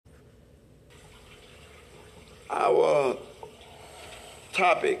Our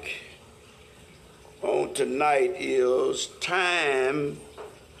topic on tonight is time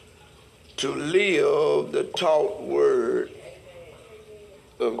to live the taught word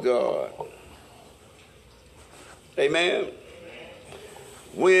of God. Amen.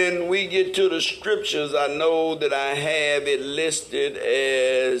 When we get to the scriptures, I know that I have it listed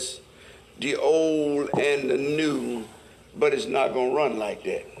as the old and the new, but it's not going to run like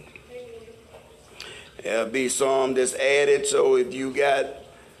that. There'll be some that's added, so if you got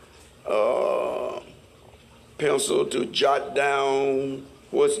pencil to jot down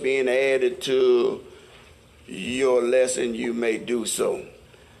what's being added to your lesson, you may do so.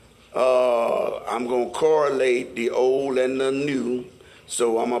 I'm going to correlate the old and the new,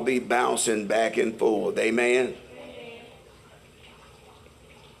 so I'm going to be bouncing back and forth. Amen?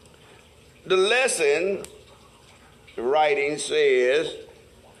 The lesson, the writing says,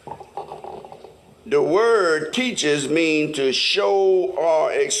 the word teaches mean to show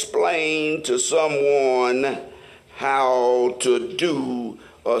or explain to someone how to do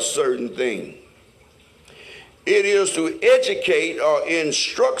a certain thing. It is to educate or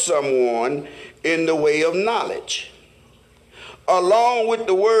instruct someone in the way of knowledge. Along with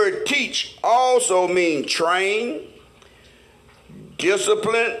the word teach also mean train,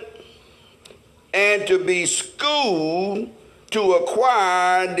 discipline, and to be schooled to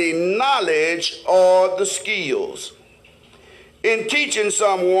acquire the knowledge or the skills. In teaching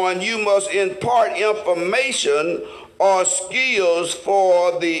someone, you must impart information or skills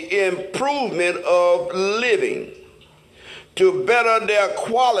for the improvement of living, to better their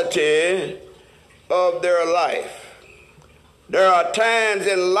quality of their life. There are times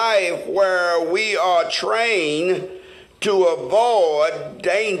in life where we are trained to avoid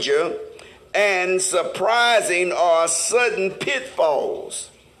danger and surprising or sudden pitfalls.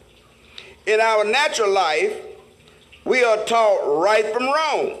 In our natural life, we are taught right from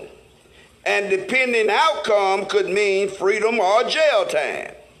wrong, and depending outcome could mean freedom or jail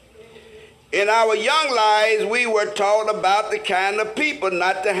time. In our young lives, we were taught about the kind of people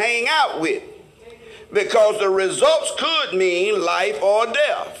not to hang out with, because the results could mean life or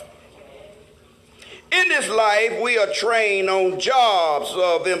death. In this life, we are trained on jobs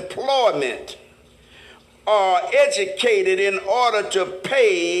of employment, or educated in order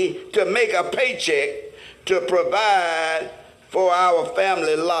to make a paycheck to provide for our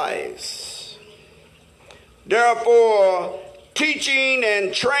family lives. Therefore, teaching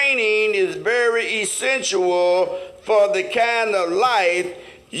and training is very essential for the kind of life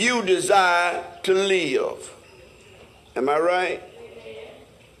you desire to live. Am I right?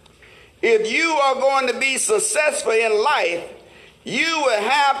 If you are going to be successful in life, you will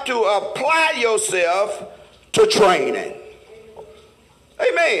have to apply yourself to training.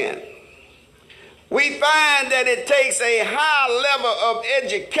 Amen. We find that it takes a high level of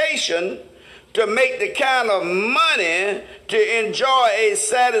education to make the kind of money to enjoy a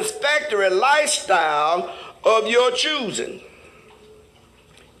satisfactory lifestyle of your choosing.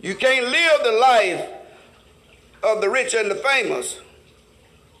 You can't live the life of the rich and the famous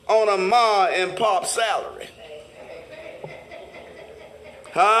on a ma and pop salary.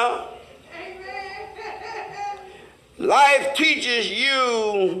 Huh? Life teaches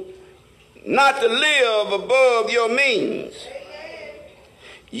you not to live above your means.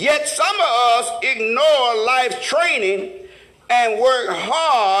 Yet some of us ignore life training and work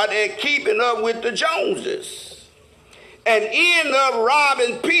hard at keeping up with the Joneses and end up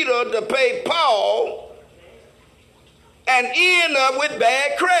robbing Peter to pay Paul and end up with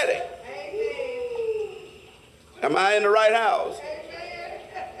bad credit. Am I in the right house?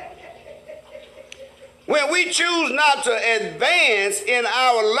 When we choose not to advance in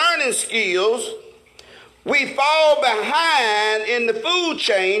our learning skills, we fall behind in the food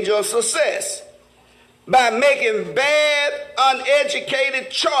chain of success by making bad,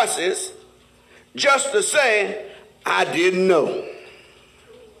 uneducated choices just to say, I didn't know.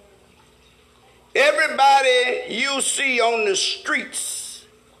 Everybody you see on the streets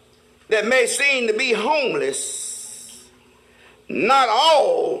that may seem to be homeless, not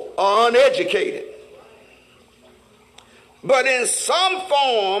all are uneducated, but in some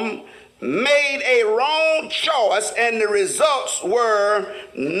form made a wrong choice and the results were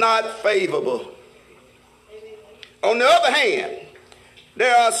not favorable. On the other hand,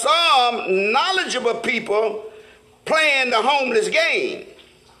 there are some knowledgeable people playing the homeless game,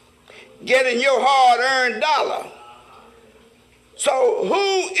 getting your hard-earned dollar. So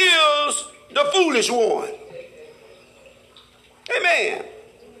who is the foolish one? Amen.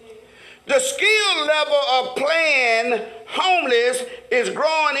 The skill level of playing homeless is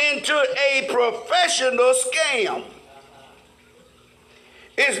growing into a professional scam.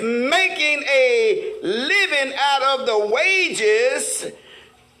 It's making a living out of the wages.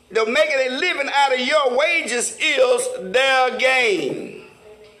 They're making a living out of your wages is their gain.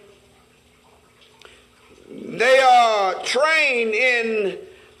 They are trained in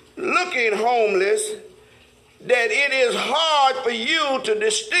looking homeless that it is hard for you to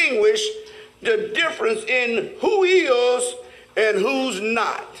distinguish the difference in who is and who's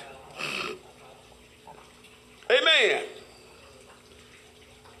not. Amen.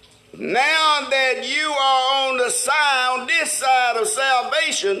 Now that you are on this side of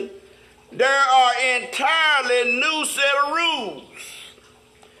salvation, there are entirely new set of rules.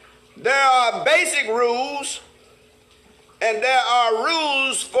 There are basic rules and there are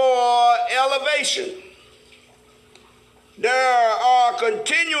rules for elevation. There are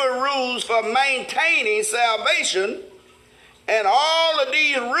continual rules for maintaining salvation, and all of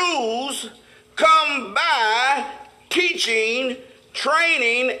these rules come by teaching,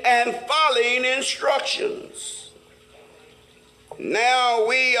 training, and following instructions. Now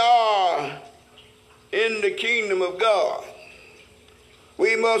we are in the kingdom of God.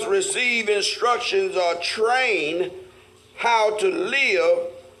 We must receive instructions or train how to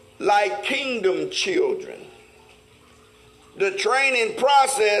live like kingdom children. The training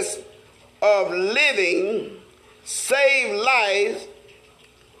process of living saved life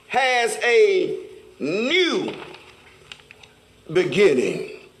has a new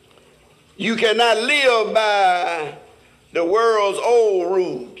beginning. You cannot live by the world's old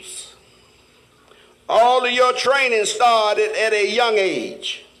rules. All of your training started at a young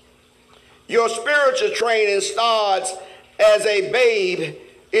age. Your spiritual training starts as a babe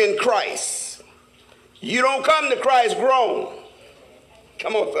in Christ. You don't come to Christ grown.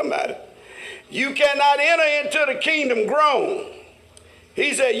 Come on, somebody. You cannot enter into the kingdom grown.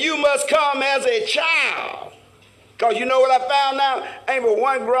 He said you must come as a child. Because you know what I found out? Ain't but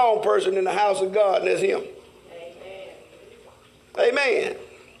one grown person in the house of God, and that's him. Amen. Amen.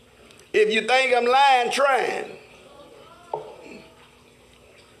 If you think I'm lying, trying.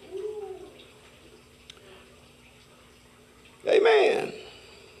 Amen.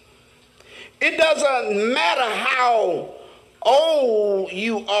 It doesn't matter how old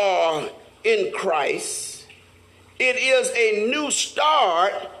you are in Christ. It is a new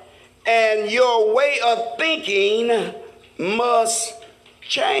start, and your way of thinking must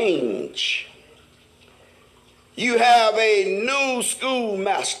change. You have a new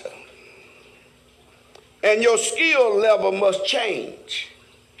schoolmaster, and your skill level must change.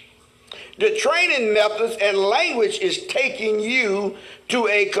 The training methods and language is taking you to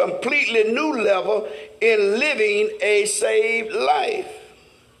a completely new level in living a saved life.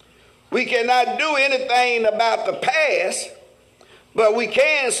 We cannot do anything about the past, but we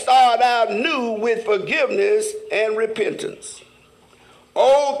can start out new with forgiveness and repentance.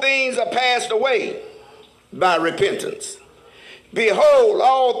 Old things are passed away by repentance. Behold,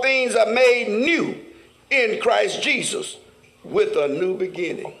 all things are made new in Christ Jesus with a new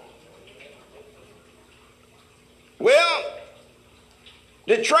beginning. Well,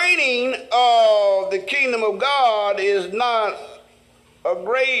 the training of the kingdom of God is not a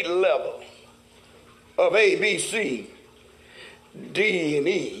grade level of A, B, C, D, and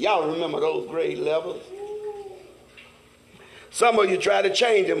E. Y'all remember those grade levels? Some of you tried to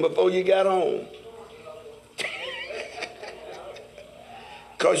change them before you got home.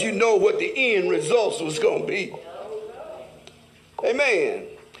 Because you know what the end results was going to be. Amen.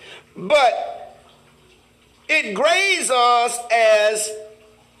 But it grades us as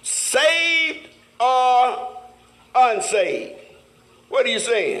saved or unsaved. What are you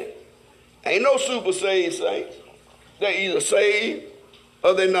saying? Ain't no super saved saints. They're either saved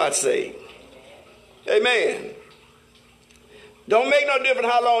or they're not saved. Amen. Don't make no difference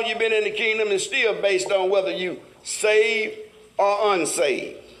how long you've been in the kingdom. It's still based on whether you saved or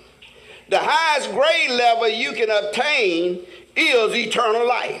unsaved. The highest grade level you can obtain is eternal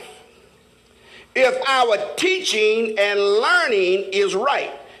life. If our teaching and learning is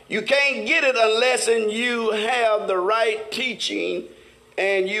right. You can't get it unless you have the right teaching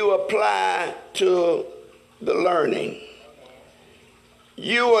and you apply to the learning.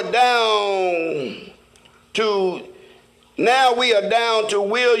 You are down to, now we are down to,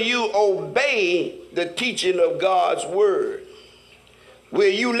 will you obey the teaching of God's word?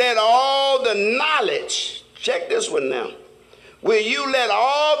 Will you let all the knowledge, check this one now, will you let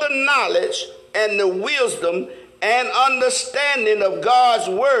all the knowledge and the wisdom and understanding of God's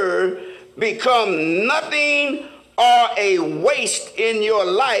word become nothing or a waste in your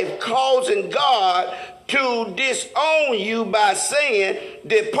life, causing God to disown you by saying,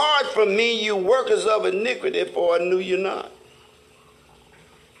 depart from me, you workers of iniquity, for I knew you not.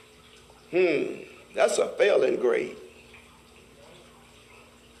 That's a failing grade.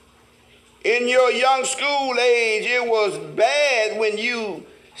 In your young school age, it was bad when you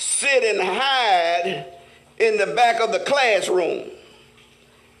sit and hide in the back of the classroom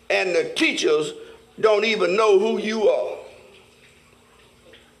and the teachers don't even know who you are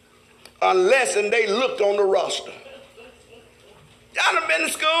unless they looked on the roster. Y'all done been to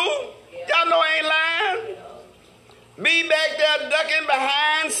school. Y'all know I ain't lying. Be back there ducking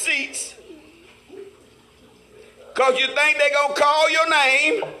behind seats because you think they're going to call your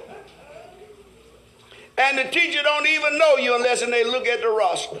name. And the teacher don't even know you unless they look at the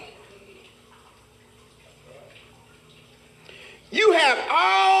roster. You have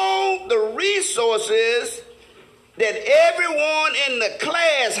all the resources that everyone in the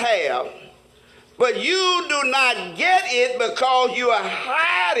class have, but you do not get it because you are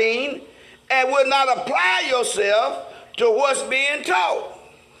hiding and will not apply yourself to what's being taught.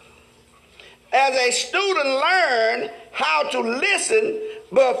 As a student, learn how to listen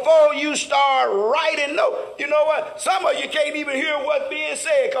before you start writing notes. You know what? Some of you can't even hear what's being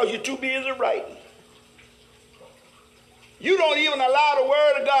said because you're too busy writing. You don't even allow the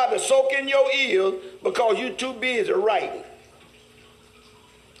word of God to soak in your ears because you're too busy writing.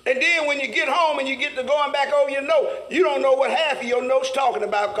 And then when you get home and you get to going back over your notes, you don't know what half of your notes talking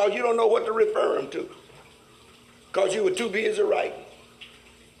about because you don't know what to refer them to because you were too busy writing.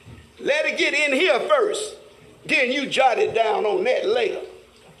 Let it get in here first. Then you jot it down on that later.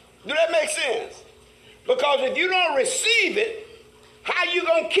 Do that make sense? Because if you don't receive it, how you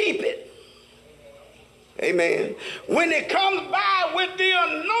going to keep it? Amen. When it comes by with the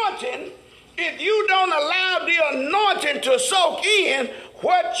anointing, if you don't allow the anointing to soak in,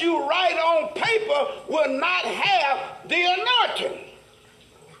 what you write on paper will not have the anointing.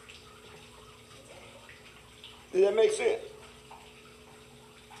 Does that make sense?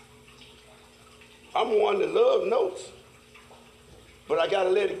 I'm one that loves notes. But I got to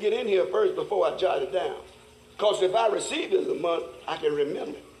let it get in here first before I jot it down. Because if I receive it in a month, I can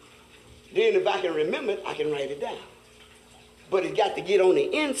remember it. Then if I can remember it, I can write it down. But it got to get on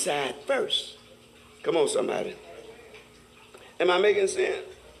the inside first. Come on, somebody. Am I making sense?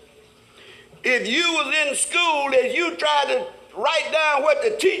 If you was in school and you tried to write down what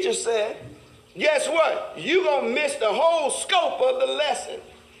the teacher said, guess what? You're going to miss the whole scope of the lesson.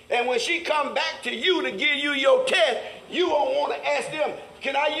 And when she come back to you to give you your test, you won't want to ask them,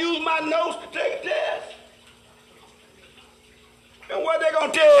 can I use my notes to take a test? And what they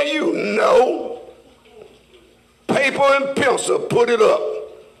going to tell you? No. Paper and pencil, put it up.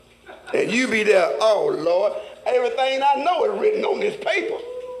 And you be there, oh, Lord, everything I know is written on this paper.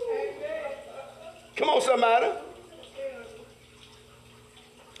 Come on, somebody.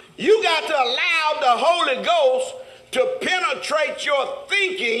 You got to allow the Holy Ghost to penetrate your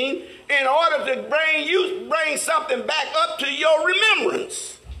thinking in order to bring something back up to your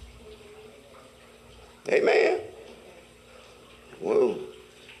remembrance. Amen. Well,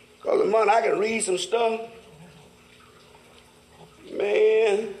 because of money, I can read some stuff.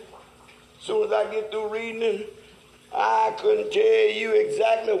 Man, as soon as I get through reading it, I couldn't tell you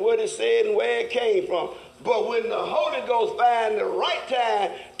exactly what it said and where it came from. But when the Holy Ghost finds the right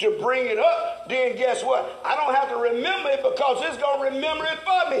time to bring it up, then guess what? I don't have to remember it because it's going to remember it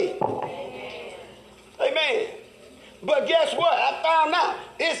for me. Amen. But guess what? I found out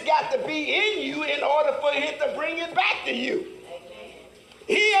it's got to be in you in order for it to bring it back to you.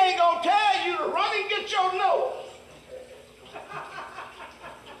 He ain't going to tell you to run and get your notes.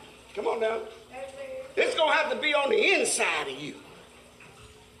 Come on now. It's going to have to be on the inside of you.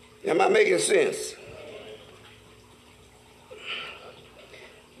 Am I making sense?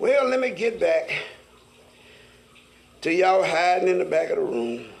 Well, let me get back to y'all hiding in the back of the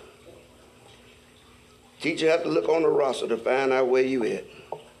room. Teacher have to look on the roster to find out where you at.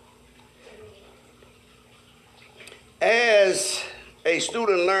 As a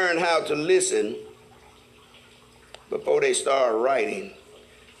student learn how to listen before they start writing,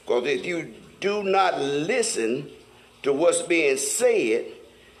 because if you do not listen to what's being said,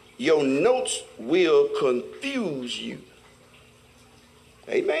 your notes will confuse you.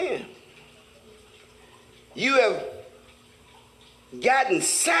 Amen. You have gotten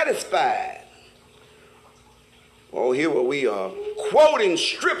satisfied. Oh, here where we are, quoting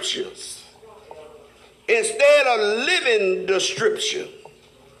scriptures instead of living the scripture.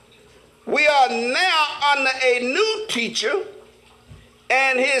 We are now under a new teacher,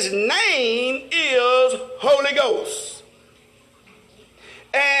 and his name is Holy Ghost.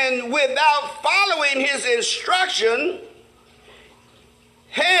 And without following his instruction,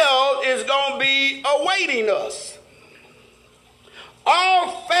 hell is going to be awaiting us.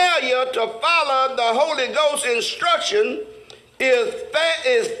 All failure to follow the Holy Ghost instruction is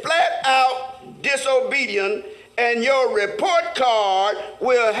flat out disobedient, and your report card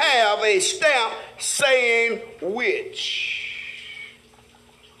will have a stamp saying which.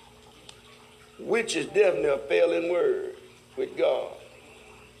 Which is definitely a failing word with God.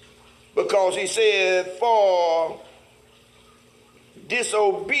 Because he said, for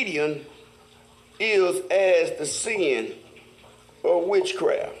disobedience is as the sin of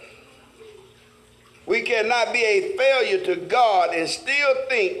witchcraft. We cannot be a failure to God and still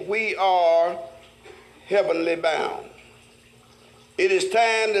think we are heavenly bound. It is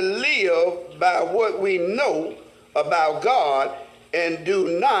time to live by what we know about God and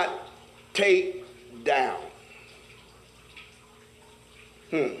do not take down.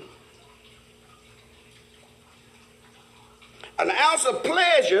 An ounce of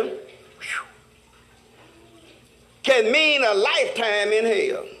pleasure can mean a lifetime in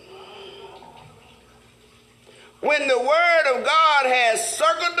hell. When the word of God has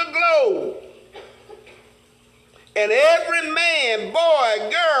circled the globe, and every man,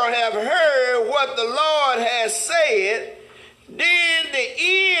 boy, girl have heard what the Lord has said, then the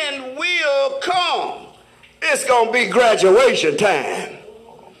end will come. It's going to be graduation time.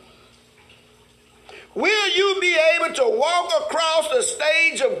 Will you be able to walk across the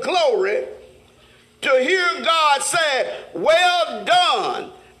stage of glory to hear God say, well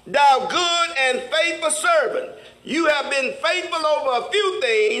done, thou good and faithful servant. You have been faithful over a few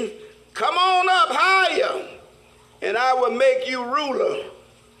things. Come on up higher, and I will make you ruler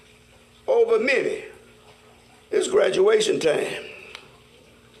over many. It's graduation time.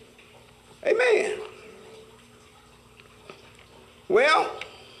 Amen. Well,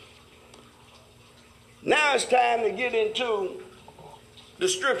 now it's time to get into the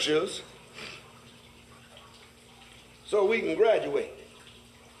scriptures so we can graduate.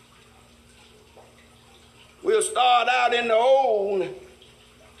 We'll start out in the old,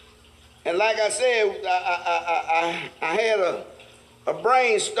 and like I said, I had a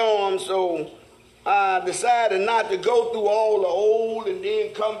brainstorm, so I decided not to go through all the old and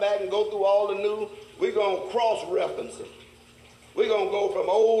then come back and go through all the new. We're going to cross-reference it. We're going to go from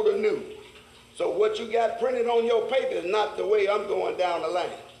old to new. So what you got printed on your paper is not the way I'm going down the line.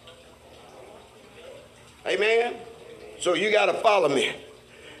 Amen? So you got to follow me.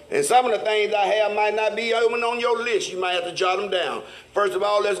 And some of the things I have might not be even on your list. You might have to jot them down. First of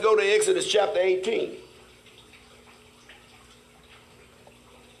all, let's go to Exodus chapter 18.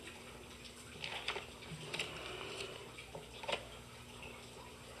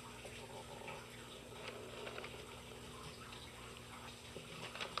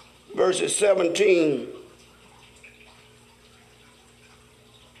 Verses 17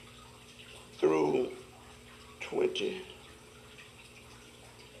 through 20.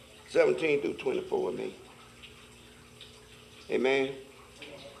 17 through 24 with me. Amen.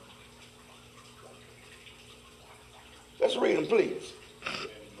 Let's read them, please.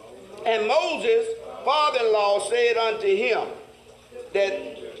 And Moses' father-in-law said unto him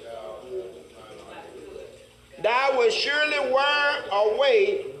that thou wilt surely wear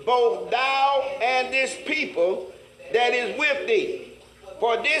away both thou and this people that is with thee,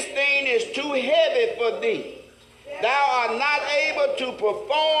 for this thing is too heavy for thee. Thou art not able to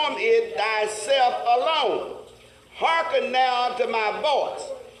perform it thyself alone. Hearken now unto my voice,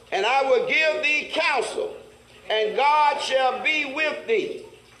 and I will give thee counsel, and God shall be with thee.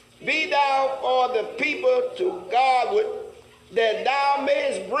 Be thou for the people to Godward, that thou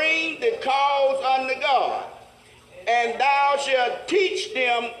mayest bring the cause unto God. And thou shalt teach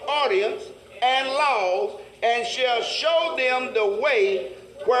them ordinance and laws, and shalt show them the way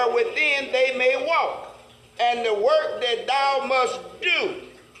wherewithin they may walk, and the work that thou must do.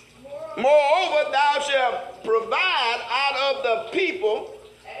 Moreover, thou shalt provide out of the people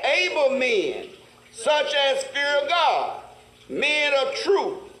able men, such as fear God, men of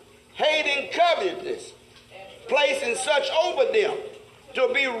truth, hating covetousness, placing such over them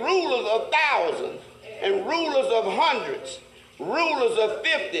to be rulers of thousands, and rulers of hundreds, rulers of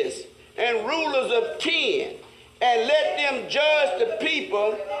fifties, and rulers of 10, and let them judge the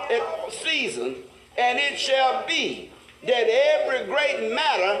people at season. And it shall be that every great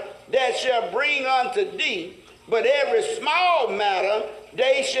matter that shall bring unto thee, but every small matter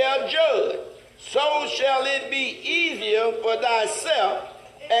they shall judge. So shall it be easier for thyself,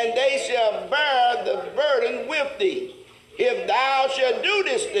 and they shall bear the burden with thee. If thou shalt do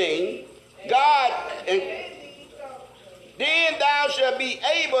this thing, God, then thou shalt be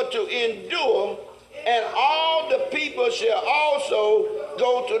able to endure, and all the people shall also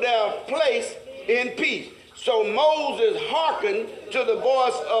go to their place in peace. So Moses hearkened to the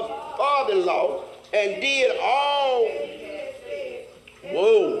voice of father-in-law and did all.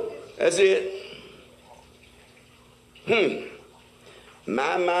 Whoa, that's it.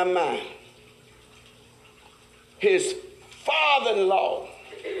 My. His father-in-law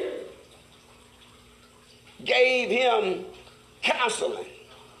gave him counseling.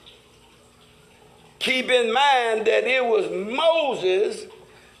 Keep in mind that it was Moses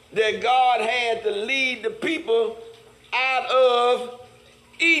that God had to lead the people out of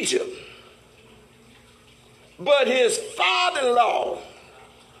Egypt. But his father-in-law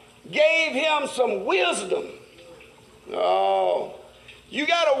gave him some wisdom. Oh, you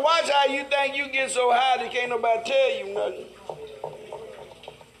got to watch how you think you get so high that can't nobody tell you nothing.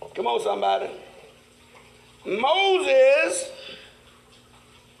 Come on, somebody. Moses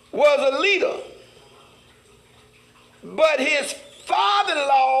was a leader, but his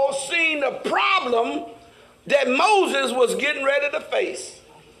father-in-law seen the problem that Moses was getting ready to face.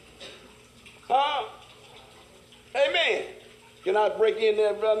 Amen. Can I break in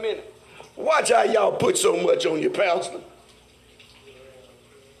there for a minute? Watch how y'all put so much on your pastor.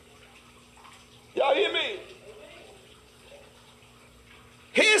 Y'all hear me?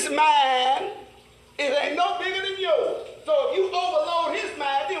 His mind ain't no bigger than yours. So if you overload his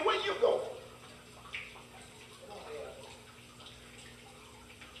mind, then where you go?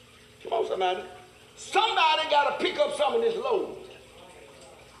 Come on, somebody. Somebody got to pick up some of this load.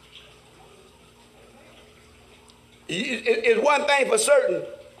 It's one thing for certain.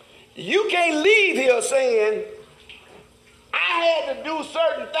 You can't leave here saying, I had to do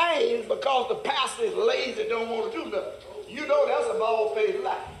certain things because the pastor is lazy, don't want to do nothing. You know that's a bald-faced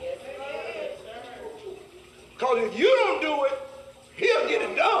lie. Because if you don't do it, he'll get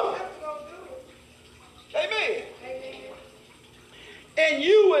it done. Amen. And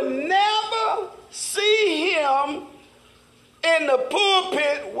you will never see him in the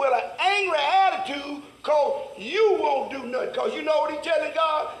pulpit with an angry attitude because you won't do nothing. Because you know what he's telling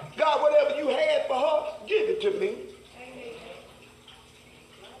God? God, whatever you had for her, give it to me.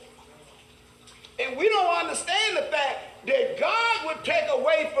 And we don't understand the fact that God would take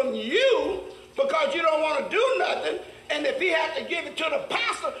away from you because you don't want to do nothing. And if he has to give it to the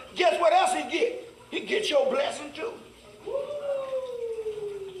pastor, guess what else he get? He gets your blessing too.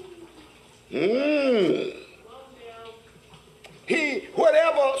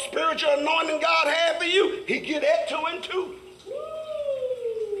 Whatever spiritual anointing God had for you, he get that to him too.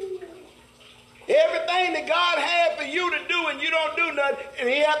 Everything that God had for you to do and you don't do nothing, and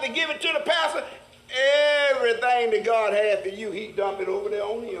he have to give it to the pastor, everything that God had for you, he dump it over there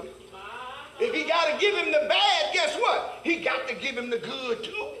on him. If he got to give him the bad, guess what? He got to give him the good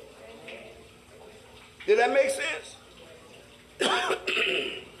too. Did that make sense?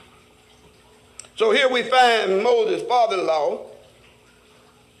 So here we find Moses' father-in-law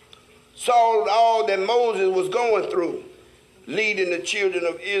saw all that Moses was going through, leading the children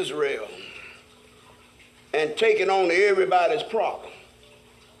of Israel and taking on everybody's problem.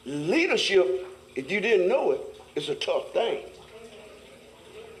 Leadership, if you didn't know it, is a tough thing.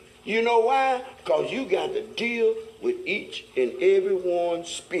 You know why? Because you got to deal with each and every one's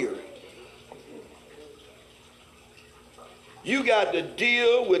spirit. You got to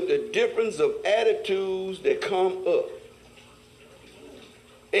deal with the difference of attitudes that come up.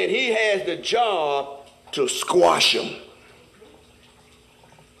 And he has the job to squash them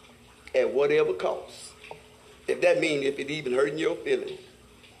at whatever cost. If that means if it even hurting your feelings,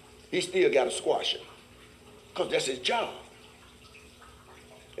 he still got to squash them because that's his job.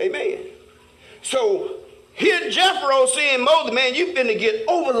 Amen. So here Jethro saying, Moses, man, you finna get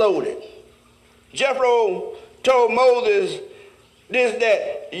overloaded. Jethro told Moses this,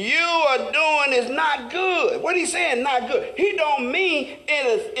 that you are doing is not good. What he's saying, not good. He don't mean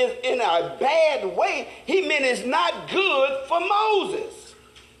in a bad way. He meant it's not good for Moses.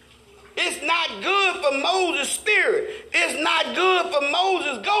 It's not good for Moses' spirit. It's not good for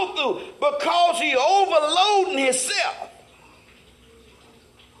Moses' go through because he overloading himself.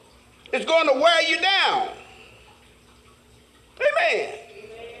 It's going to wear you down. Amen.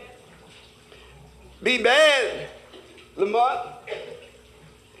 Be bad, Lamont.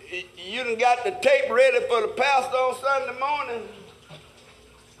 You done got the tape ready for the pastor on Sunday morning.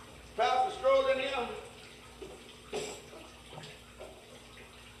 Pastor strolling here.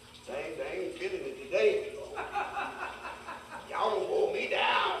 They ain't feeling it today. Y'all don't hold me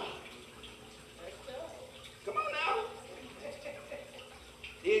down. Come on now.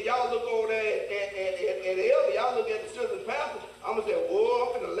 Then y'all look over there at the elder. Y'all look at the sister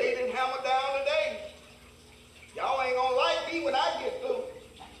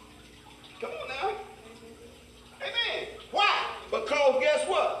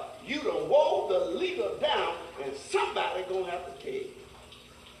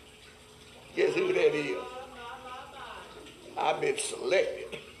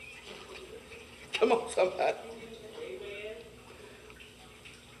collected. Come on, somebody.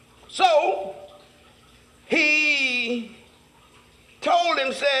 So he told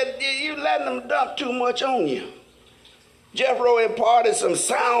him, said, you letting them dump too much on you. Jethro imparted some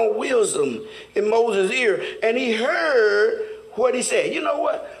sound wisdom in Moses' ear, and he heard what he said. You know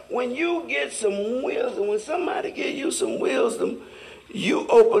what? When you get some wisdom, when somebody gives you some wisdom, you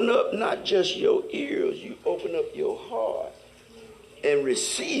open up not just your ears, you open up your heart and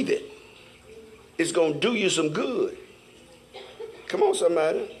receive it. It's going to do you some good. Come on,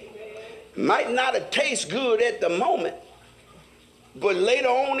 somebody. Might not have taste good at the moment, but later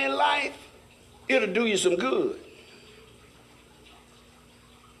on in life, it'll do you some good.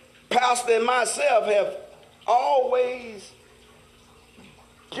 Pastor and myself have always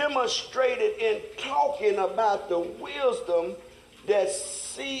demonstrated in talking about the wisdom that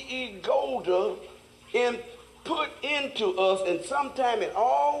C.E. Golder put into us, and sometimes it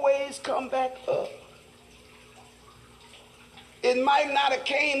always come back up. It might not have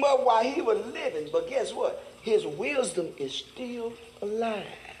came up while he was living, but guess what? His wisdom is still alive.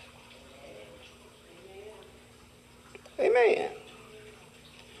 Amen.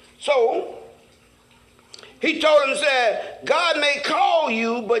 So, he told him, said, God may call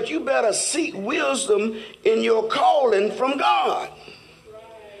you, but you better seek wisdom in your calling from God.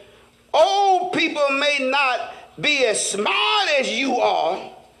 Old people may not be as smart as you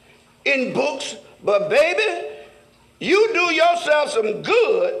are in books, but baby, you do yourself some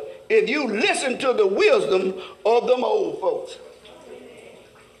good if you listen to the wisdom of them old folks.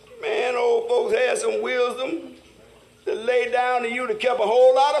 Man, old folks had some wisdom to lay down to you to kept a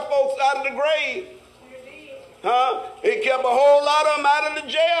whole lot of folks out of the grave. It kept a whole lot of them out of the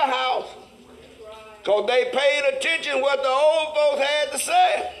jailhouse because they paid attention what the old folks had to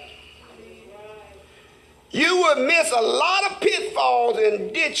say. You would miss a lot of pitfalls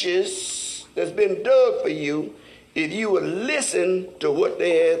and ditches that's been dug for you if you would listen to what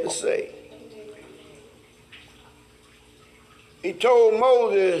they had to say. He told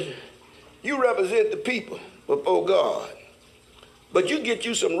Moses, you represent the people before God, but you get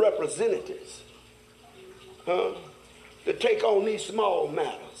you some representatives to take on these small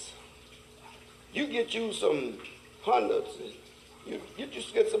matters. You get you some hundreds. You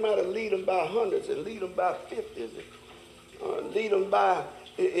just get somebody to lead them by hundreds and lead them by 50s. Lead them by,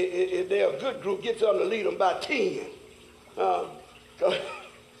 if they're a good group, get them to lead them by 10.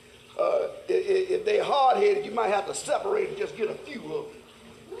 If they're hard-headed, you might have to separate and just get a few of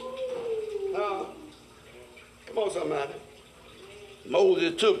them. Come on, somebody.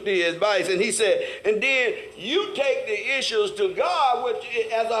 Moses took the advice and he said, and then you take the issues to God which,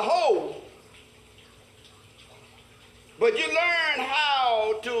 as a whole. But you learn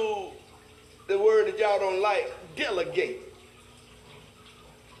how to, the word that y'all don't like, delegate.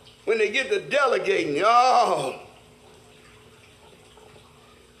 When they get to delegating,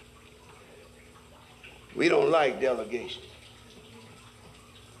 we don't like delegation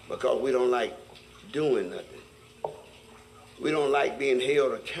because we don't like doing nothing. We don't like being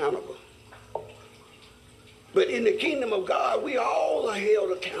held accountable. But in the kingdom of God, we all are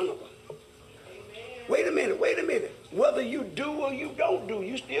held accountable. Wait a minute. Whether you do or you don't do,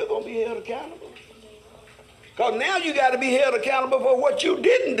 you still going to be held accountable. Because now you got to be held accountable for what you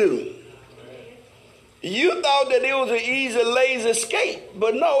didn't do. You thought that it was an easy, lazy escape,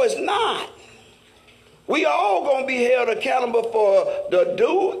 but no, it's not. We all going to be held accountable for the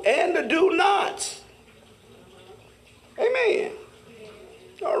do and the do nots. Amen.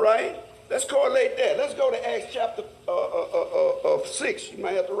 All right. Let's correlate that. Let's go to Acts chapter 6. You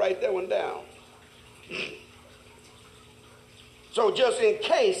might have to write that one down. So just in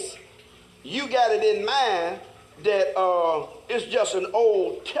case you got it in mind that it's just an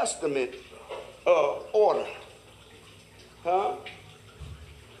Old Testament order.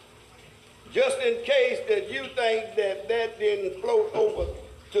 Just in case that you think that didn't float over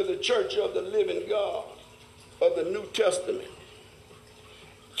to the church of the living God of the New Testament.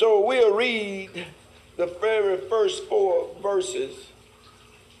 So we'll read the very first 4 verses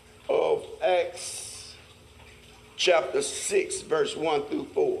of Acts chapter 6, verse 1 through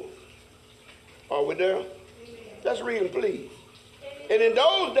 4. Are we there? Let's read them, please. And in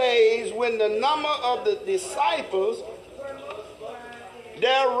those days, when the number of the disciples,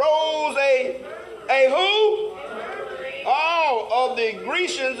 there rose a who? All of the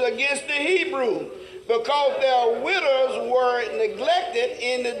Grecians against the Hebrews, because their widows were neglected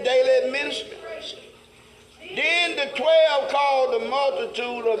in the daily administration. Then the 12 called the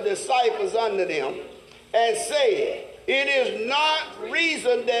multitude of disciples unto them, and said, it is not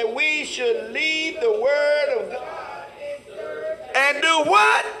reason that we should leave the word of God And do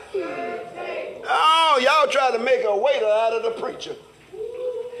what? Oh, y'all try to make a waiter out of the preacher.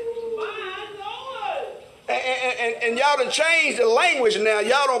 And y'all done changed the language now.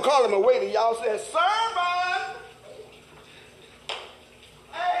 Y'all don't call him a waiter. Y'all say, servant.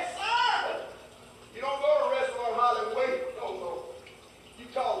 Hey, servant. You don't go to a restaurant hollering waiter. No. You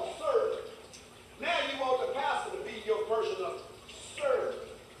call him servant. Now you want the pastor to be your personal servant.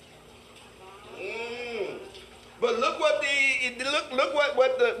 But look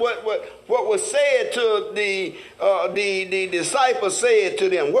what was said to the disciples said to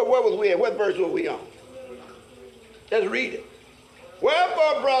them. What was we at? What verse were we on? Let's read it.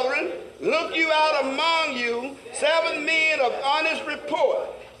 Wherefore, brethren, look you out among you 7 men of honest report,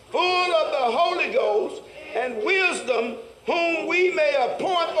 full of the Holy Ghost and wisdom, whom we may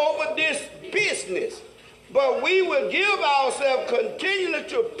appoint over this business. But we will give ourselves continually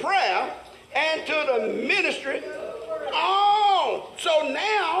to prayer and to the ministry. Oh, so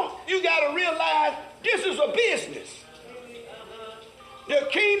now you got to realize this is a business. The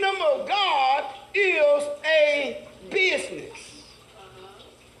kingdom of God is a business.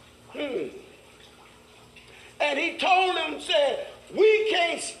 And he told them, said, we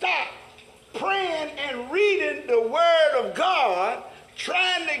can't stop praying and reading the word of God,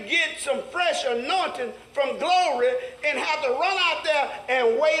 trying to get some fresh anointing from glory, and have to run out there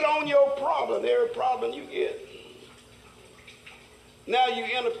and wait on your problem, every problem you get. Now you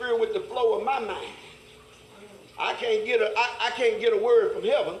interfere with the flow of my mind. I can't get a word from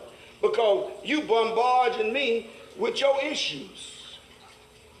heaven because you bombarding me with your issues.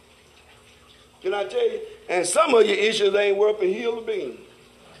 Can I tell you? And some of your issues ain't worth a hill of beans.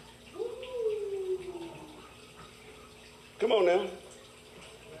 Come on now.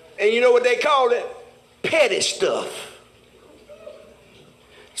 And you know what they call it? Petty stuff.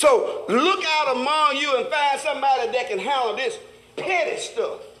 So look out among you and find somebody that can handle this petty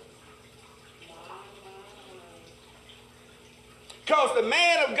stuff. Because the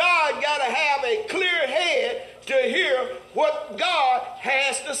man of God got to have a clear head to hear what God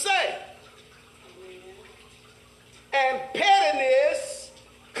has to say. And pettiness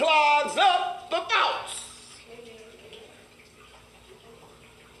clogs up the thoughts.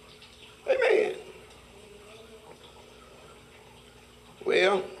 Amen.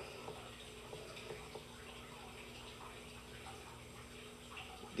 Well,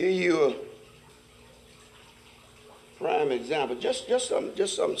 give you a prime example. Just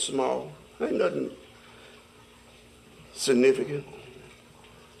something small. Ain't nothing significant.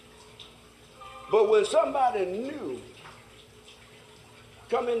 But when somebody new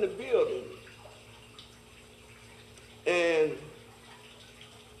come in the building and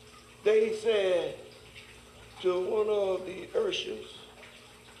they said to one of the ushers,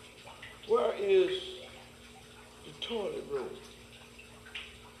 where is the toilet room?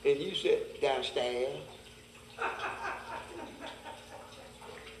 And you said, downstairs.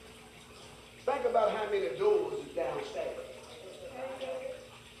 Think about how many doors is downstairs.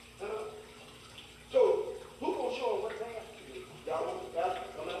 So, who gonna show them what's happening? Y'all want the pastor to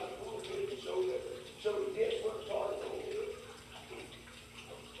come out the pulpit and show the guests what the toilet room is?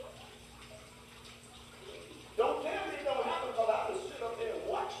 Don't tell me it don't happen because I just sit up there and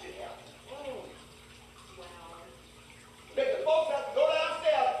watch it happen. That the folks have to go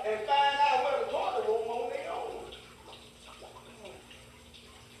downstairs and find out where the toilet room on their own.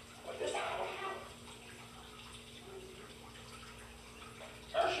 But this how it happens.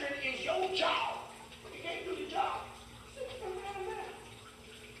 Ushering is your job. You can't do your job. Sit around there.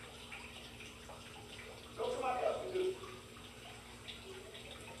 Go somebody else can do it.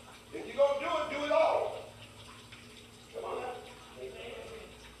 If you're going to do it all. Come on now.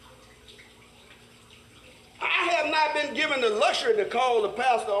 I have not been given the luxury to call the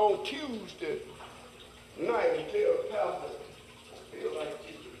pastor on Tuesday night and tell the pastor, I feel like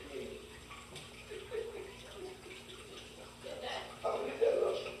teaching me. I don't get that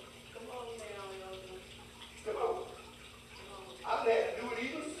luxury. Come on now, come on. I've had to do it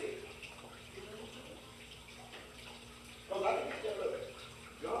even sick. Because I didn't get that luxury.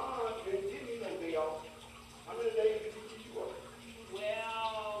 God didn't give me no day off. How many days did you work? Well.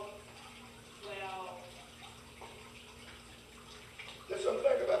 There's something to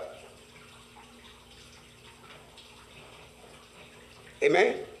think about.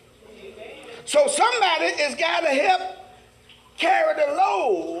 Amen? So somebody has got to help carry the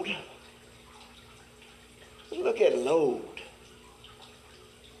load. Look at load.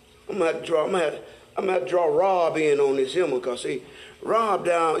 I'm gonna have to draw Rob in on this hymn because see, Rob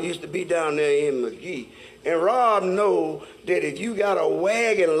used to be down there in McGee. And Rob know that if you got a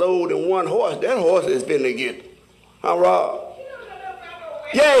wagon load and one horse, that horse is finna get. Huh, Rob?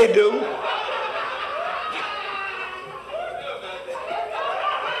 Yeah, he do.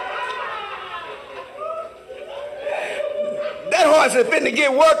 That horse is finna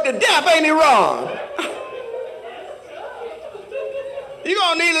get worked to death, ain't he wrong? You're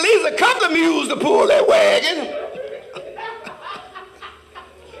going to need at least a couple of mules to pull that wagon.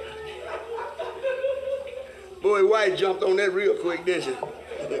 Boy, White jumped on that real quick, didn't she?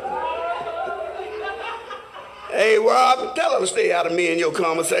 Hey, Rob, tell her to stay out of me and your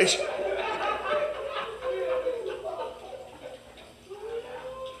conversation.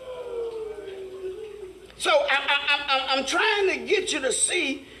 So I'm trying to get you to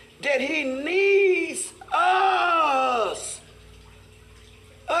see that he needs us.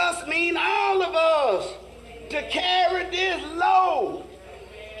 Us mean all of us to carry this load.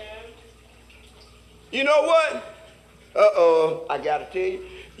 You know what? I got to tell you,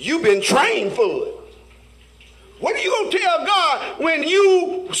 you've been trained for it. What are you going to tell God when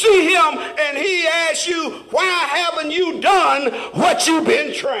you see him and he asks you, why haven't you done what you've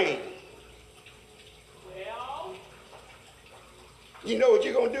been trained? You know what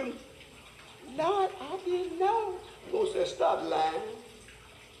you're going to do? Lord, I didn't know. You're going to say, stop lying.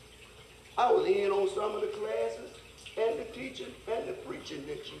 I was in on some of the classes and the teaching and the preaching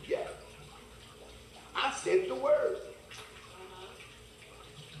that you got. I sent the word.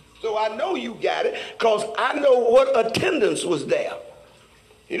 So I know you got it because I know what attendance was there.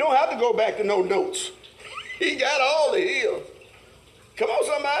 You don't have to go back to no notes. He got all the hills. Come on,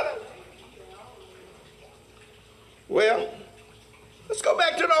 somebody. Well, let's go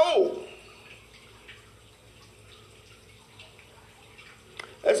back to the old.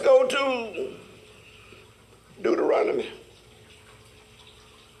 Let's go to Deuteronomy.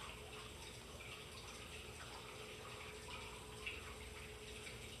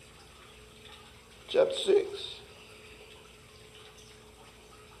 Chapter 6.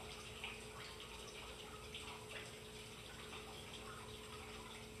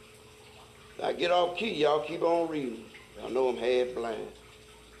 I get off key, y'all keep on reading. Y'all know I'm half blind.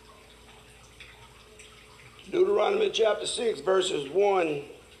 Deuteronomy chapter 6, verses 1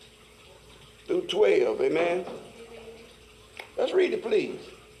 through 12, amen? Let's read it, please.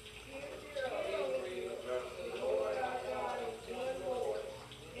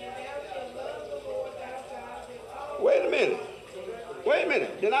 Wait a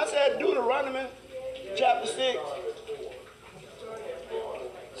minute. Did I say Deuteronomy chapter 6?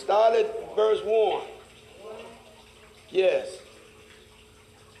 Start at verse 1. Yes.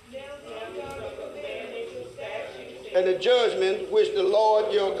 And the judgment which the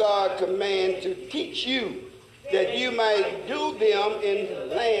Lord your God command to teach you, that you may do them in the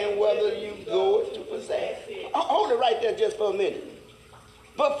land whether you go to possess. Hold it right there just for a minute.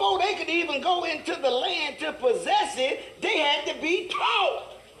 Before they could even go into the land to possess it, they had to be taught.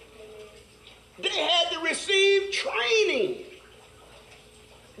 They had to receive training.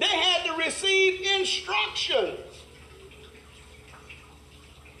 They had to receive instructions.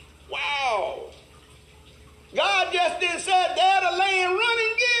 Wow. God just didn't say, there the land, run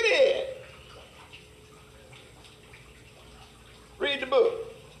and get it. Read the book.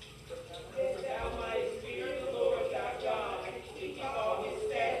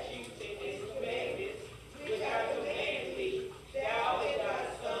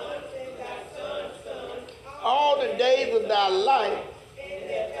 All the days of thy life.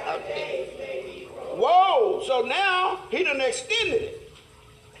 Whoa, so now he done extended it.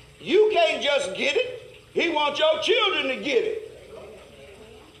 You can't just get it. He wants your children to get it.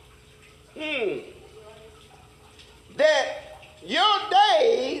 That your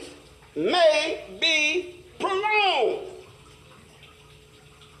days may be prolonged.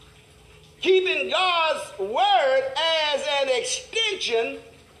 Keeping God's word as an extension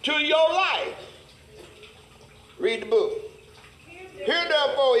to your life. Read the book. Hear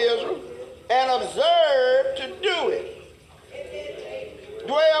therefore, Israel, and observe to do it.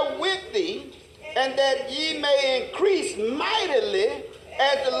 Dwell with thee, and that ye may increase mightily,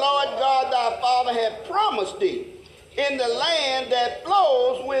 as the Lord God thy Father hath promised thee, in the land that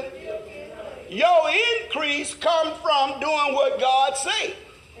flows with. Your increase comes from doing what God said.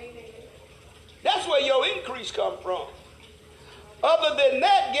 That's where your increase comes from. Other than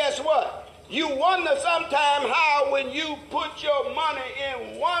that, guess what? You wonder sometime how when you put your money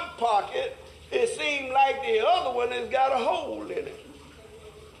in one pocket, it seems like the other one has got a hole in it.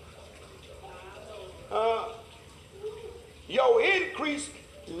 Your increase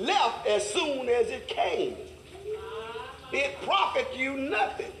left as soon as it came. It profit you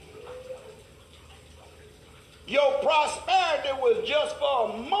nothing. Your prosperity was just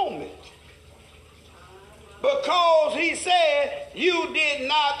for a moment. Because he said you did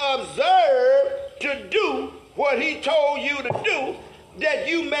observe to do what he told you to do, that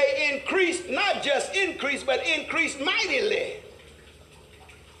you may increase, not just increase, but increase mightily.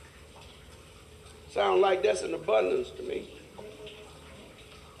 Sound like that's an abundance to me.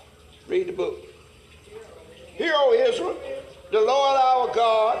 Read the book. Hear, O Israel, the Lord our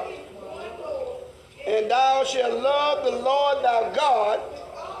God, and thou shalt love the Lord thy God,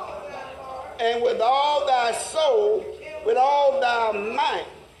 and with all thy soul, with all thy might.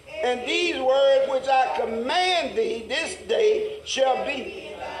 And these words which I command thee this day shall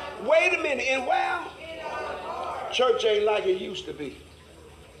be. Wait a minute, and well, church ain't like it used to be.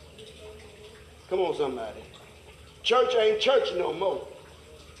 Come on, somebody. Church ain't church no more.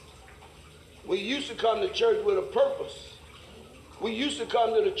 We used to come to church with a purpose. We used to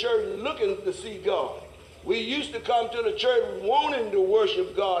come to the church looking to see God. We used to come to the church wanting to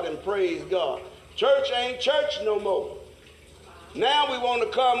worship God and praise God. Church ain't church no more. Now we want to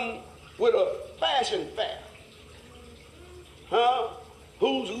come with a fashion fair. Huh?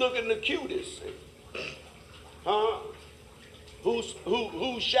 Who's looking the cutest? Huh? Who's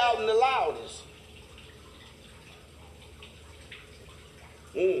shouting the loudest?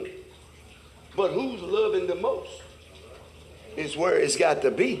 But who's loving the most is where it's got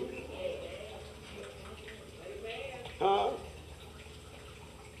to be. Huh?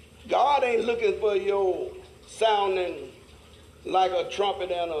 God ain't looking for your sounding like a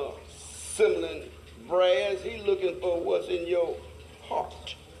trumpet and a cymbal and brass. He's looking for what's in your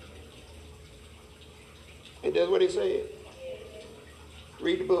heart. And that's what he said.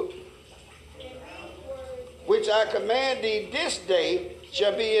 Read the book. Which I command thee this day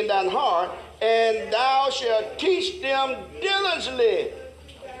shall be in thine heart, and thou shalt teach them diligently,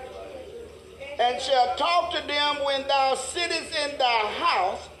 and shalt talk to them when thou sittest in thy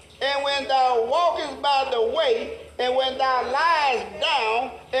house, and when thou walkest by the way, and when thou liest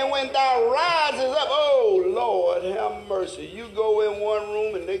down, and when thou risest up. Oh, Lord, have mercy. You go in one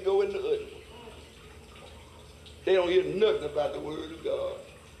room and they go in the other. They don't hear nothing about the word of God.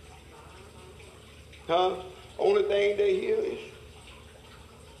 Huh? Only thing they hear is,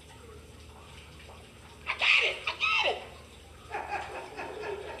 I got it.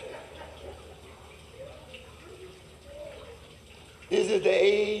 This is the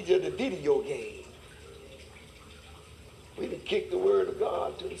age of the video game. We can kick the word of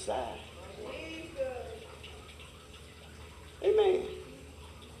God to the side. Amen.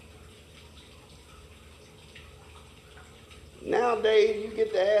 Nowadays, you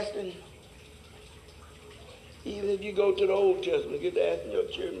get to asking, even if you go to the Old Testament, you get to asking your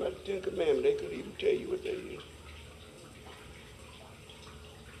children about the Ten Commandments, they couldn't even tell you what they is.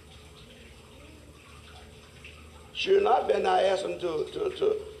 Sure enough, then I asked them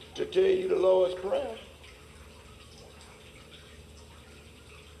to tell you the Lord's Prayer.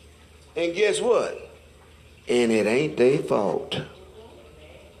 And guess what? And it ain't their fault.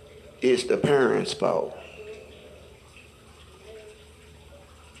 It's the parents' fault.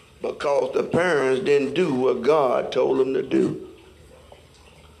 Because the parents didn't do what God told them to do.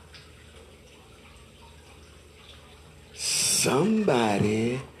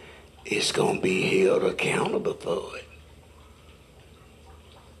 Somebody is going to be held accountable for it.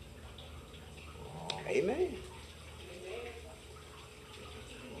 Amen.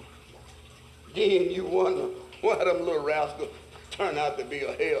 Then you wonder why them little rascals turn out to be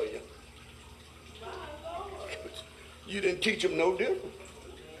a hellion. You didn't teach them no different.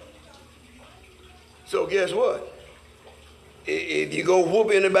 So guess what? If you go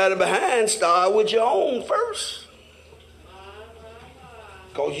whoop anybody behind, start with your own first.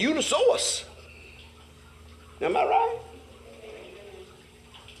 Because you the source. Am I right?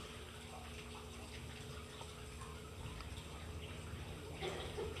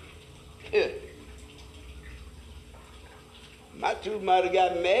 Yeah. My two might have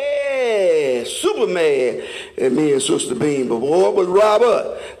got mad, super mad at me and Sister Bean. But boy, but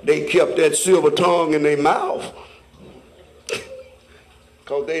Robert, they kept that silver tongue in their mouth.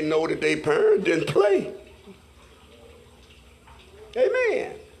 Because they know that their parents didn't play.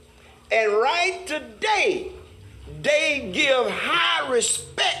 Amen. And right today, they give high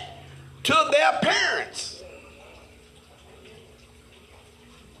respect to their parents.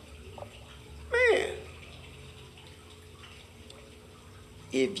 Man.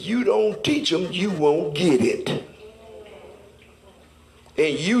 If you don't teach them, you won't get it.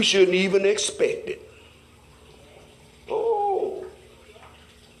 And you shouldn't even expect it. Oh.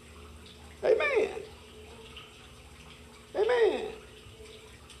 Amen. Amen.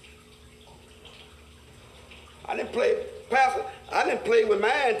 I didn't play with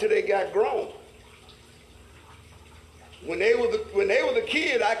mine until they got grown. When they were a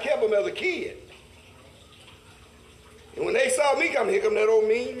kid, I kept them as a kid. And when they saw me come, here come that old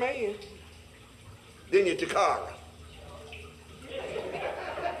mean man. Then you Takara.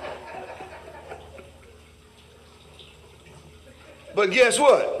 But guess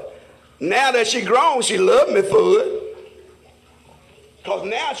what? Now that she grown, she loved me for it. Because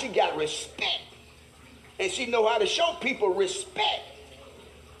now she got respect. And she know how to show people respect.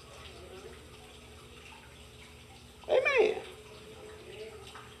 Amen.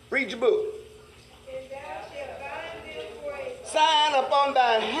 Read your book. Sign upon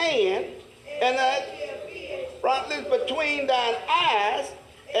thy hand, and frontlets between thine eyes,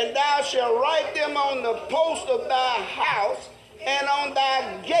 and thou shalt write them on the post of thy house and on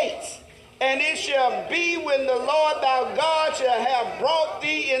thy gates. And it shall be when the Lord thy God shall have brought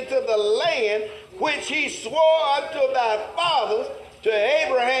thee into the land which he swore unto thy fathers, to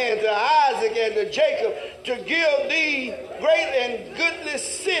Abraham, to Isaac, and to Jacob, to give thee great and goodly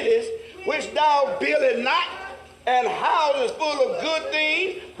cities, which thou buildest not, and houses full of good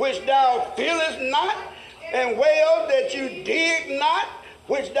things, which thou fillest not, and wells that you dig not,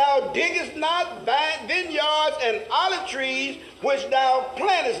 which thou diggest not, vineyards and olive trees, which thou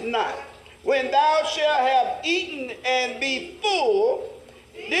plantest not. When thou shalt have eaten and be full,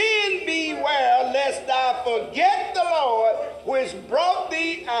 then beware lest thou forget the Lord, which brought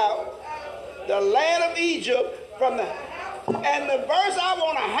thee out the land of Egypt from the... And the verse I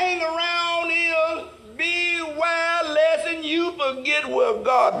want to hang around is, beware lest you forget where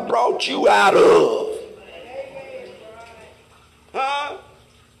God brought you out of. Huh?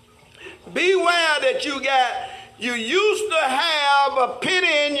 Beware that you used to have a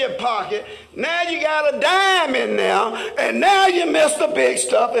penny in your pocket. Now you got a dime in there. And now you missed the big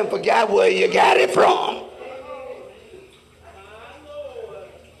stuff and forgot where you got it from.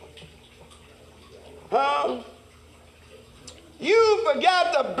 Huh? You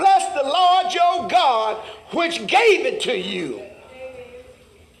forgot to bless the Lord your God, which gave it to you.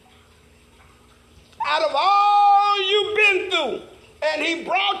 Out of all you've been through, and he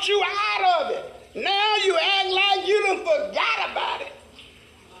brought you out of it. Now you act like you done forgot about it.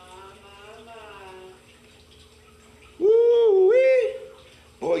 Woo-wee.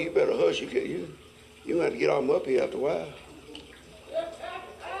 Boy, you better hush. You have to get all up here after a while.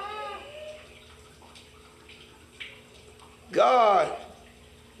 God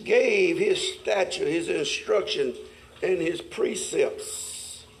gave his statute, his instruction, and his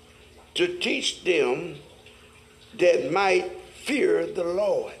precepts to teach them that might fear the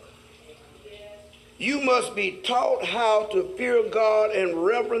Lord. You must be taught how to fear God and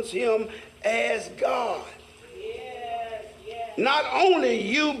reverence him as God. Not only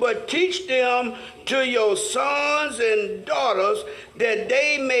you, but teach them to your sons and daughters, that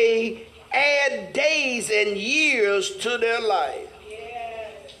they may add days and years to their life.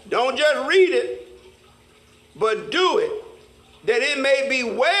 Don't just read it, but do it, that it may be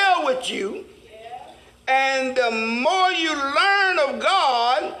well with you. And the more you learn of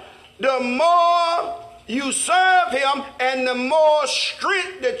God, the more you serve him, and the more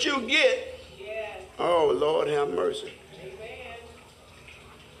strength that you get. Oh, Lord, have mercy.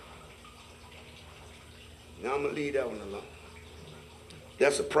 Now I'm going to leave that one alone.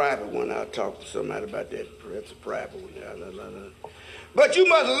 That's a private one. I'll talk to somebody about that. That's a private one. But you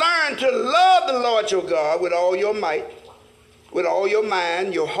must learn to love the Lord your God with all your might, with all your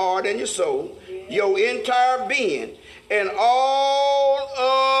mind, your heart, and your soul, your entire being, and all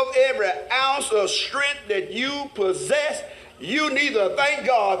of every ounce of strength that you possess. You need to thank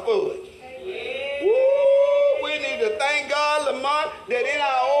God for it. Woo, we need to thank God, Lamont, that in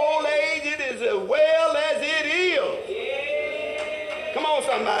our old age it is as well as it is. Come on,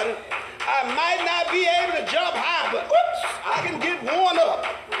 somebody. I might not be able to jump high, but I can get one up.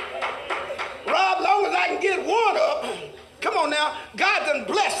 Rob, long as I can get one up, come on now, God done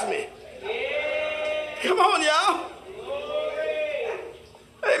blessed me. Come on, y'all.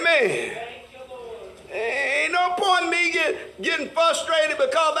 Amen. Ain't no point in me getting frustrated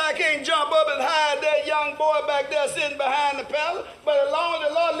because I can't jump up as high as that young boy back there sitting behind the pedal. But as long as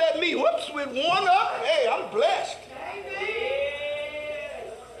the Lord let me, with one up, hey, I'm blessed.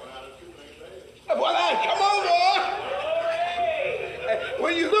 Well, come on, boy.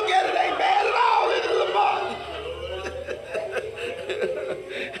 When you look at it, it ain't bad at all, is it, Lamont?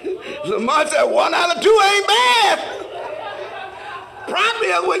 Lamont said 1 out of 2 ain't bad.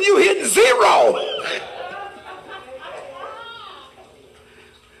 Probably when you hit 0.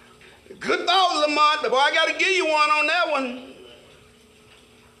 Good thought, Lamont. Boy, I got to give you one on that one.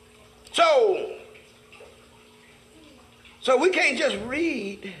 So we can't just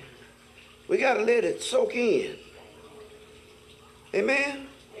read. We got to let it soak in. Amen?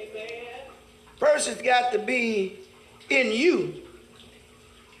 First, it's got to be in you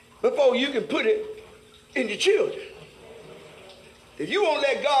before you can put it in your children. If you won't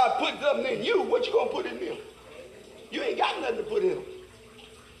let God put something in you, what you going to put in them? You ain't got nothing to put in them.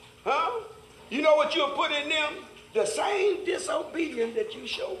 Huh? You know what you'll put in them? The same disobedience that you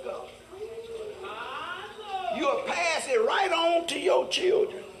show God. You'll pass it right on to your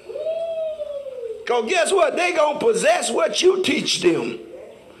children. Because guess what? They're going to possess what you teach them.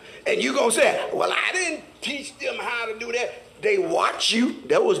 And you're going to say, well, I didn't teach them how to do that. They watch you.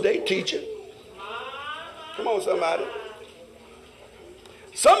 That was their teaching. Come on, somebody.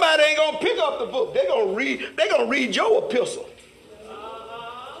 Somebody ain't going to pick up the book. They're going to read your epistle.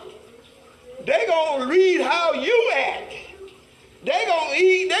 They're going to read how you act. They're going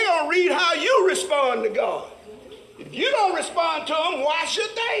to read how you respond to God. If you don't respond to them, why should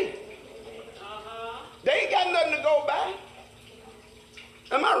they? They ain't got nothing to go by.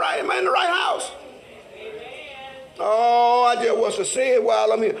 Am I right? Am I in the right house? Oh, I just was to say it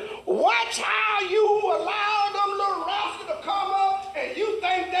while I'm here. Watch how you allow them little rascals to come up and you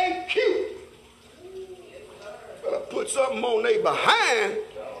think they cute. Better put something on they behind.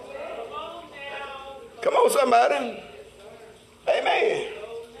 Come on, somebody. Amen.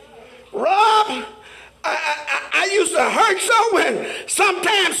 Rob, I used to hurt so when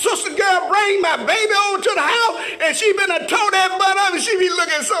sometimes sister girl bring my baby over to the house and she been a toe that butt up and she be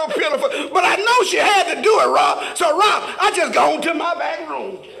looking so pitiful. But I know she had to do it, Rob. So, Rob, I just go to my back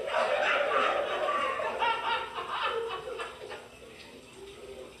room.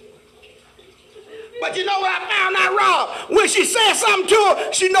 But you know what I found out, Rob? When she said something to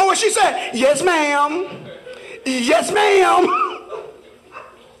her, she know what she said. Yes, ma'am. Yes, ma'am.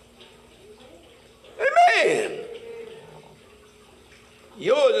 Amen.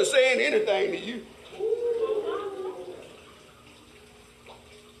 Yours is saying anything to you.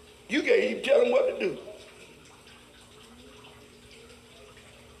 You can't even tell them what to do.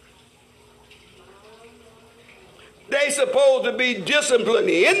 They supposed to be disciplined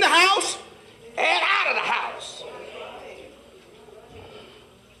in the house and out of the house.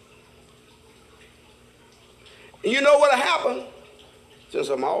 And you know what'll happen? Since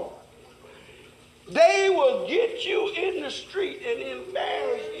I'm off. They will get you in the street and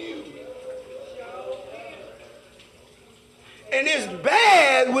embarrass you. And it's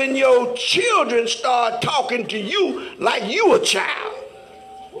bad when your children start talking to you like you a child.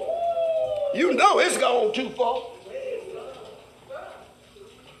 You know it's gone too far.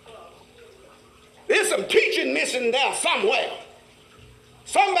 There's some teaching missing there somewhere.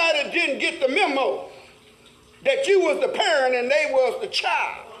 Somebody didn't get the memo that you was the parent and they was the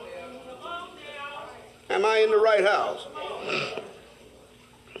child. Am I in the right house?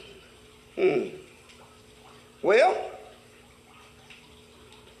 Well,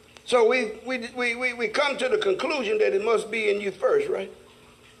 so we come to the conclusion that it must be in you first, right?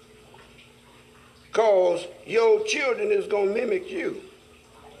 Because your children is going to mimic you.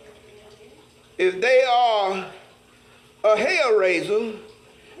 If they are a hell raiser,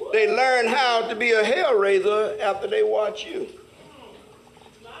 they learn how to be a hell raiser after they watch you.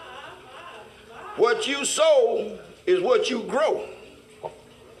 What you sow is what you grow.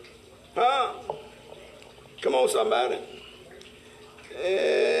 Huh? Come on, somebody.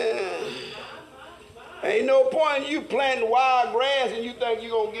 Ain't no point in you planting wild grass and you think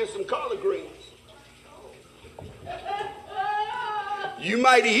you're going to get some collard greens. You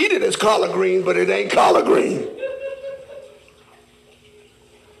might eat it as collard green, but it ain't collard green.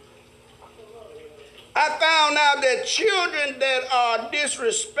 I found out that children that are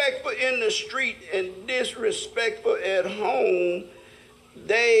disrespectful in the street and disrespectful at home,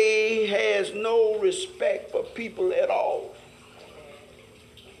 they has no respect for people at all.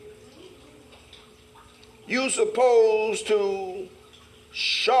 You're supposed to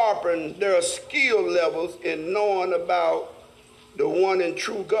sharpen their skill levels in knowing about the one and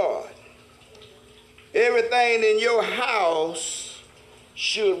true God. Everything in your house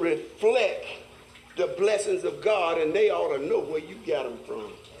should reflect the blessings of God, and they ought to know where you got them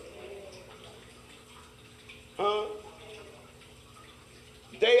from. Huh?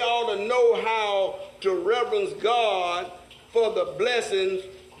 They ought to know how to reverence God for the blessings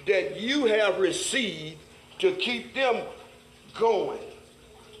that you have received to keep them going.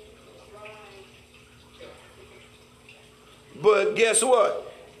 But guess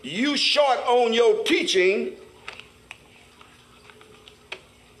what? You short on your teaching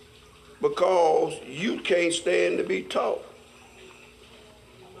because you can't stand to be taught.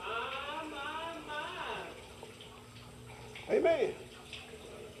 Amen.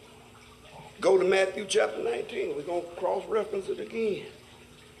 Go to Matthew Matthew chapter 19. We're going to cross-reference it again.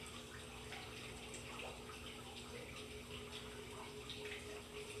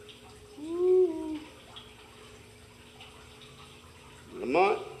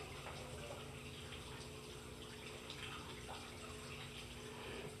 Lamont.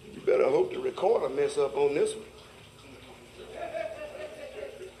 You better hope the recorder mess up on this one.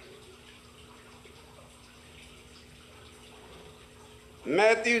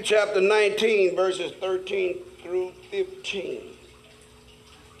 Matthew chapter 19, verses 13 through 15.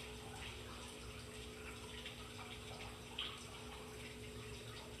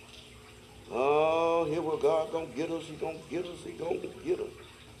 Oh, here where God gonna get us, he gonna get us, he gonna get us.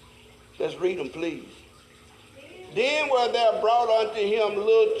 Let's read them, please. Then were there brought unto him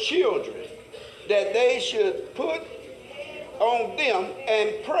little children, that they should put on them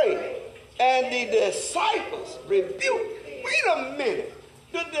and pray. And the disciples rebuked. Wait a minute.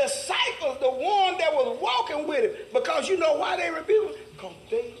 The disciples, the one that was walking with him, because you know why they rebuked him? Because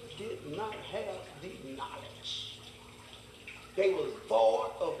they did not have the knowledge. They was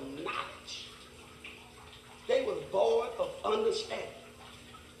void of knowledge. They was void of understanding.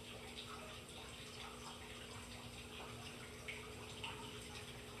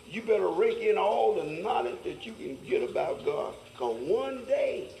 You better rake in all the knowledge that you can get about God, because one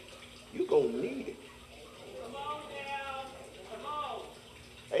day you're going to need it. Come on now. Come on.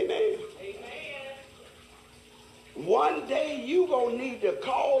 Amen. Amen. One day you're going to need to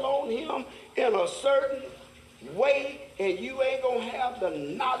call on him in a certain way, and you ain't going to have the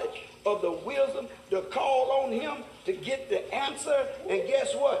knowledge of the wisdom to call on him to get the answer. And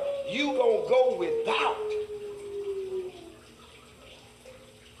guess what? You going to go without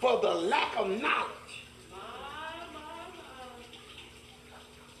for the lack of knowledge.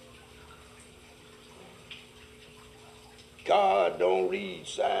 God don't read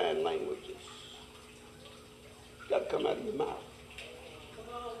sign languages. It's got to come out of your mouth. Come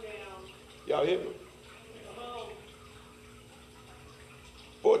on now. Y'all hear me? Come on.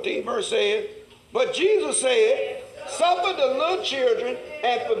 14th verse says, but Jesus said, suffer the little children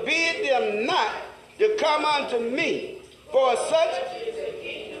and forbid them not to come unto me, for such.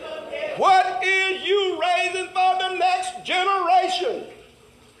 What is you raising for the next generation?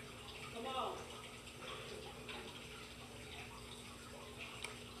 Come on.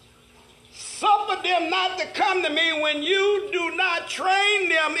 Suffer them not to come to me. When you do not train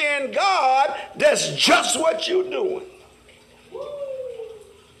them in God, that's just what you're doing.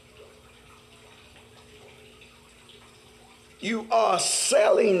 You are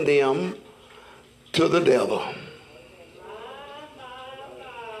selling them to the devil.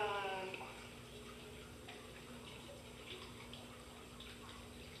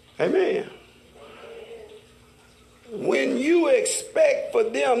 Amen. When you expect for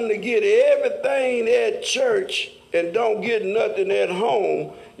them to get everything at church and don't get nothing at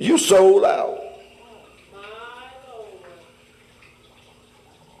home, you sold out.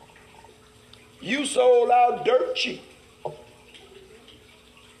 You sold out dirt cheap.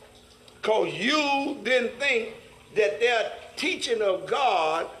 Because you didn't think that their teaching of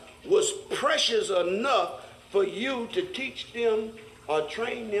God was precious enough for you to teach them or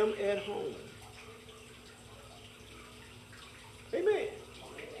train them at home. Amen.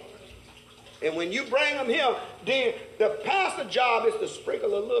 And when you bring them here, then the pastor's job is to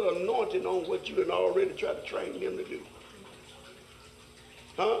sprinkle a little anointing on what you had already tried to train them to do.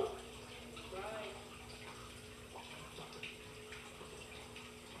 Huh?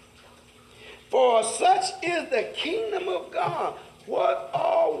 For such is the kingdom of God. What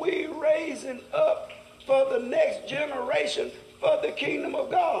are we raising up for the next generation for the kingdom of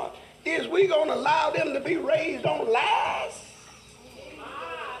God? Is we going to allow them to be raised on lies?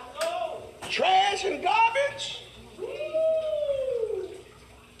 Trash and garbage?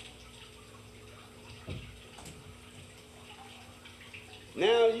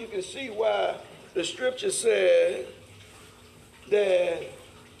 Now you can see why the scripture said that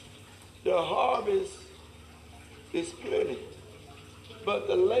the harvest is plenty, but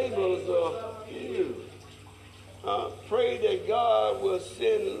the laborers are few. Pray that God will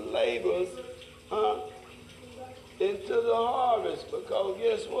send laborers into the harvest, because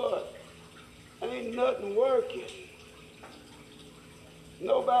guess what? Ain't nothing working.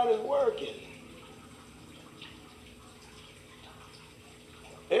 Nobody's working.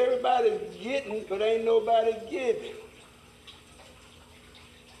 Everybody's getting, but ain't nobody giving.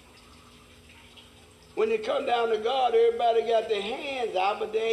 When they come down to God, everybody got their hands out, but they